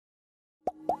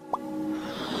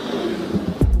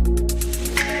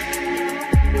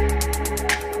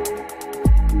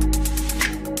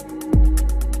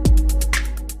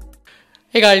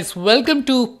Hey guys, welcome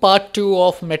to part 2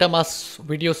 of MetaMask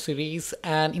video series.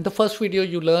 And in the first video,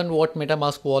 you learned what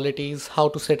MetaMask wallet is, how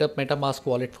to set up MetaMask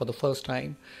wallet for the first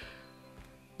time.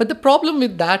 But the problem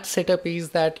with that setup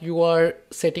is that you are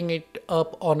setting it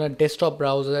up on a desktop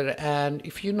browser. And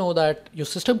if you know that your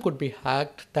system could be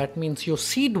hacked, that means your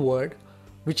seed word,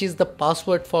 which is the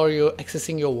password for your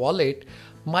accessing your wallet,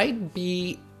 might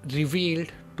be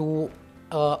revealed to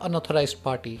unauthorized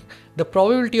party. The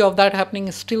probability of that happening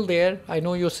is still there. I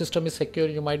know your system is secure,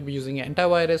 you might be using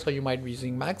antivirus or you might be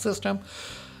using Mac system,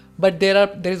 but there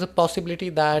is a possibility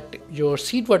that your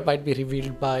seed word might be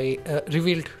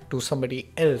revealed to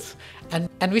somebody else,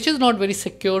 and which is not very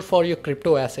secure for your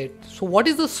crypto asset. So what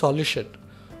is the solution?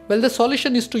 Well, the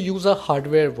solution is to use a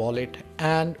hardware wallet.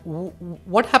 And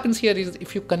what happens here is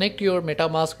if you connect your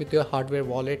MetaMask with your hardware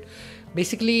wallet,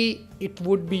 basically it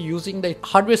would be using the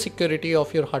hardware security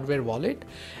of your hardware wallet.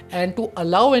 And to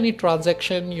allow any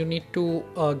transaction, you need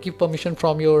to give permission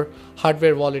from your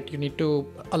hardware wallet. You need to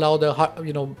allow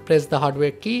press the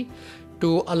hardware key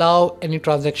to allow any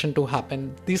transaction to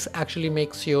happen. This actually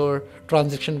makes your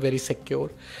transaction very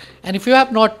secure. And if you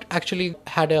have not actually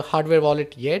had a hardware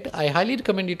wallet yet, I highly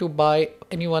recommend you to buy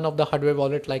any one of the hardware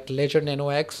wallet like Ledger Nano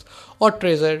X or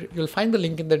Trezor. You'll find the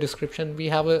link in the description. We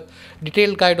have a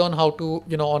detailed guide on how to,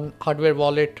 on hardware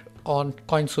wallet on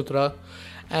CoinSutra.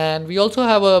 And we also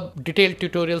have a detailed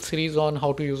tutorial series on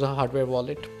how to use a hardware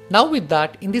wallet. Now with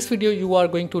that, in this video, you are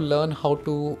going to learn how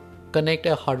to connect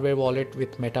a hardware wallet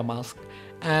with MetaMask.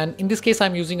 And in this case,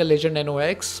 I'm using a Ledger Nano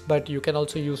X, but you can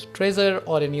also use Trezor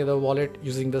or any other wallet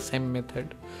using the same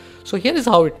method. So here is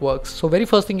how it works. So very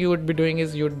first thing you would be doing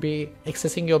is you would be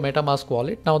accessing your MetaMask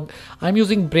wallet. Now I'm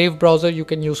using Brave browser. You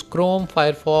can use Chrome,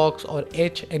 Firefox or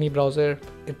Edge, any browser.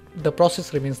 The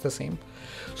process remains the same.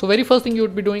 So very first thing you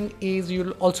would be doing is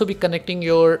you'll also be connecting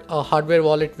your hardware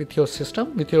wallet with your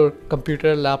system, with your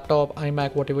computer, laptop,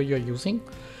 iMac, whatever you're using.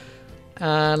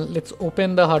 And let's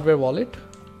open the hardware wallet.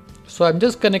 So I'm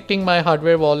just connecting my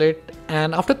hardware wallet,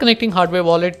 and after connecting hardware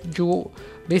wallet, you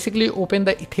basically open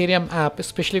the Ethereum app.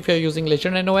 Especially if you're using Ledger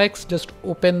Nano X, just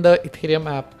open the Ethereum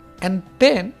app, and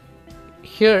then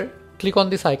here click on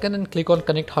this icon and click on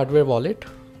connect hardware wallet.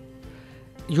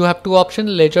 You have two options,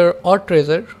 Ledger or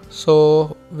Trezor.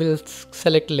 So we'll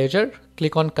select Ledger,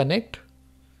 click on connect,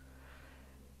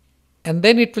 and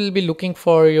then it will be looking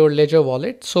for your Ledger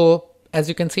wallet. So as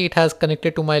you can see, it has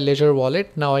connected to my Ledger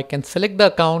wallet. Now I can select the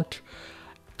account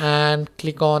and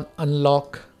click on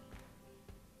unlock.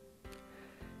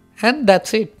 And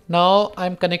that's it. Now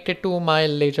I'm connected to my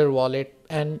Ledger wallet,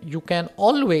 and you can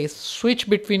always switch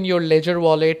between your Ledger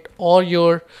wallet or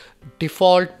your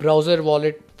default browser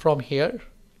wallet from here.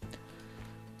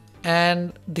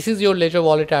 And this is your Ledger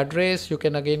wallet address. You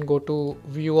can again go to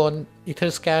view on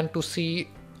Etherscan to see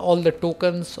all the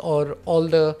tokens or all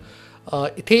the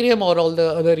Ethereum or all the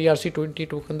other ERC20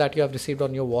 token that you have received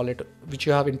on your wallet, which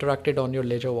you have interacted on your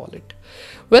Ledger wallet.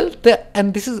 Well,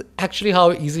 and this is actually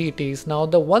how easy it is. Now,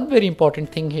 the one very important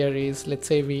thing here is, let's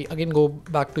say we again go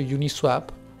back to Uniswap,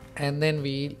 and then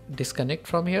we disconnect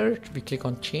from here. We click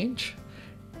on change,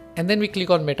 and then we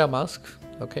click on MetaMask.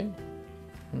 Okay.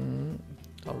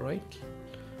 All right.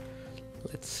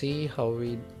 Let's see how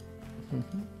we.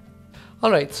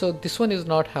 All right. So this one is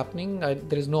not happening.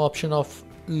 There is no option of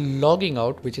logging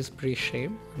out, which is pretty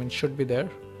shame. I mean, should be there.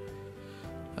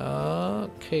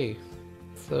 Okay,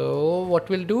 so what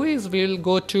we'll do is we'll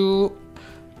go to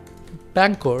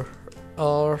Bancor,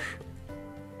 or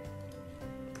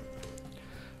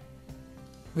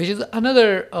which is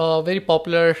another very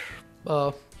popular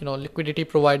liquidity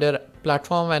provider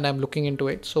platform, and I'm looking into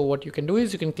it. So what you can do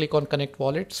is you can click on connect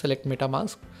wallet, select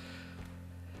MetaMask,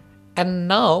 and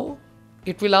now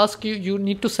it will ask you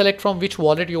need to select from which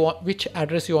wallet you want, which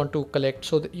address you want to collect.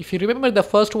 So if you remember, the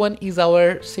first one is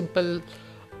our simple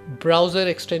browser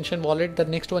extension wallet. The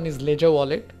next one is Ledger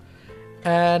wallet,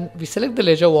 and we select the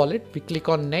Ledger wallet. We click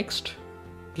on next,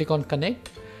 click on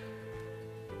connect,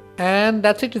 and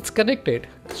that's it. It's connected.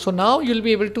 So now you'll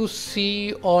be able to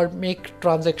see or make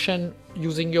transaction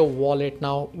using your wallet.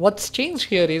 Now what's changed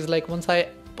here is, like, once I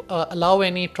allow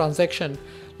any transaction,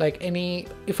 like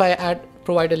if I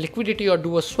provide a liquidity or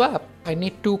do a swap, I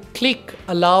need to click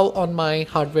allow on my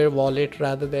hardware wallet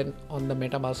rather than on the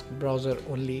MetaMask browser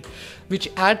only, which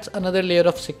adds another layer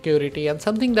of security, and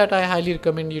something that I highly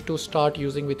recommend you to start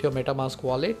using with your MetaMask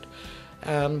wallet.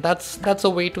 And that's a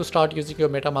way to start using your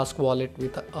MetaMask wallet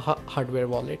with a hardware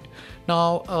wallet.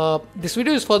 Now this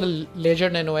video is for the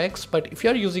Ledger Nano X, but if you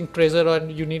are using Trezor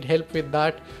and you need help with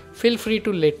that, feel free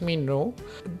to let me know.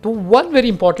 The one very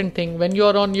important thing, when you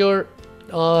are on your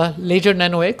Ledger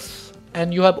Nano X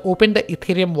and you have opened the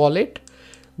Ethereum wallet,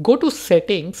 go to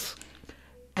settings,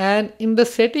 and in the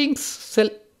settings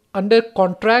under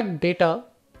contract data,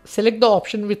 select the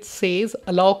option which says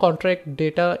allow contract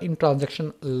data in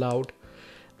transaction allowed.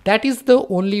 That is the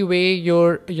only way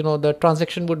the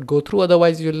transaction would go through.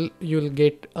 Otherwise you'll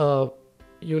get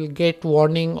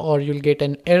warning, or you'll get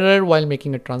an error while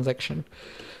making a transaction.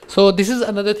 So this is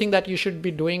another thing that you should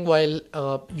be doing while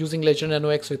using Ledger Nano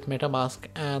X with MetaMask,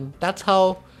 and that's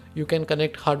how you can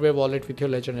connect hardware wallet with your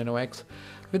Ledger Nano X.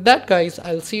 With that, guys,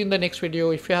 I'll see you in the next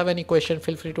video. If you have any question,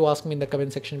 feel free to ask me in the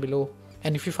comment section below.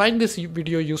 And if you find this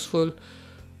video useful,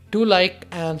 do like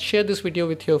and share this video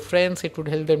with your friends. It would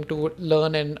help them to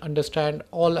learn and understand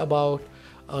all about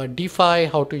DeFi,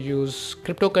 how to use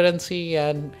cryptocurrency,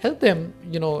 and help them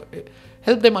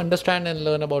understand and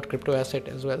learn about crypto asset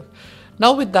as well.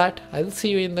 Now with that, I'll see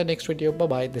you in the next video. Bye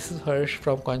bye. This is Harsh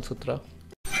from CoinSutra.